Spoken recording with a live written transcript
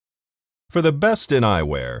For the best in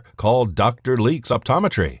eyewear, call Dr. Leek's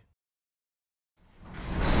Optometry.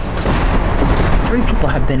 3 people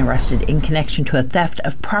have been arrested in connection to a theft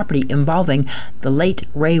of property involving the late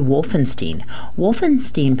Ray Wolfenstein.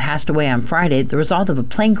 Wolfenstein passed away on Friday, the result of a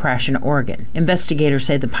plane crash in Oregon. Investigators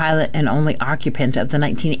say the pilot and only occupant of the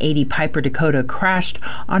 1980 Piper Dakota crashed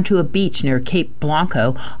onto a beach near Cape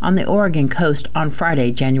Blanco on the Oregon coast on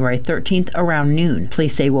Friday, January 13th, around noon.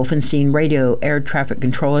 Police say Wolfenstein radioed air traffic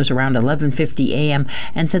controllers around 11:50 a.m.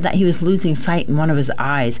 and said that he was losing sight in one of his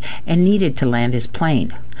eyes and needed to land his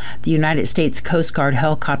plane. The United States Coast Guard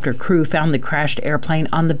helicopter crew found the crashed airplane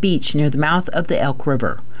on the beach near the mouth of the Elk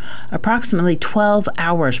River. Approximately 12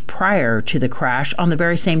 hours prior to the crash, on the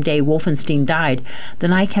very same day Wolfenstein died, the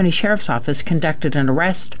Nye County Sheriff's Office conducted an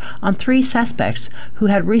arrest on 3 suspects who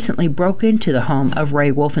had recently broken into the home of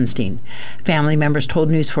Ray Wolfenstein. Family members told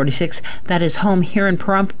News 46 that his home here in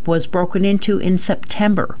Pahrump was broken into in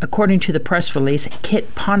September. According to the press release,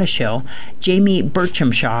 Kit Ponischil, Jamie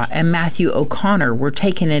Bircumshaw, and Matthew O'Connor were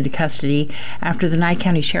taken into custody after the Nye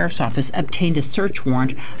County Sheriff's Office obtained a search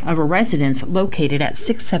warrant of a residence located at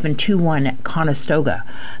 6721 Conestoga.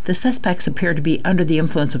 The suspects appear to be under the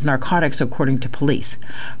influence of narcotics, according to police.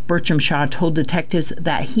 Bircumshaw told detectives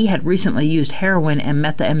that he had recently used heroin and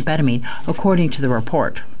methamphetamine, according to the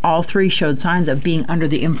report. All 3 showed signs of being under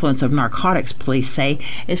the influence of narcotics, police say,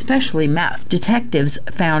 especially meth. Detectives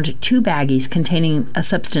found 2 baggies containing a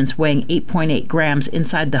substance weighing 8.8 grams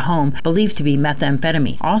inside the home, believed to be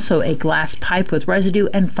methamphetamine. Also a glass pipe with residue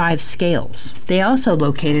and 5 scales. They also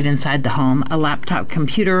located inside the home a laptop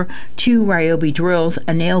computer, 2 Ryobi drills,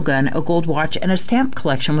 a nail gun, a gold watch, and a stamp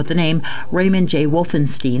collection with the name Raymond J.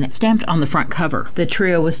 Wolfenstein stamped on the front cover. The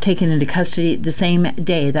trio was taken into custody the same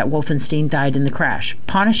day that Wolfenstein died in the crash.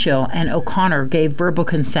 Ponischil and O'Connor gave verbal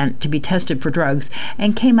consent to be tested for drugs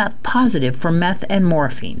and came up positive for meth and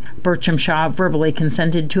morphine. Bircumshaw verbally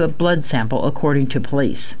consented to a blood sample, according to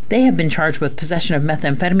police. They have been charged with possession of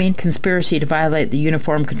methamphetamine, conspiracy to violate the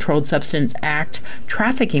Uniform Controlled Substance Act,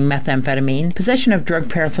 trafficking methamphetamine, possession of drug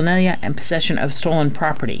paraphernalia, and possession of stolen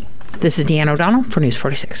property. This is Deanne O'Donnell for News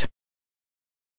 46.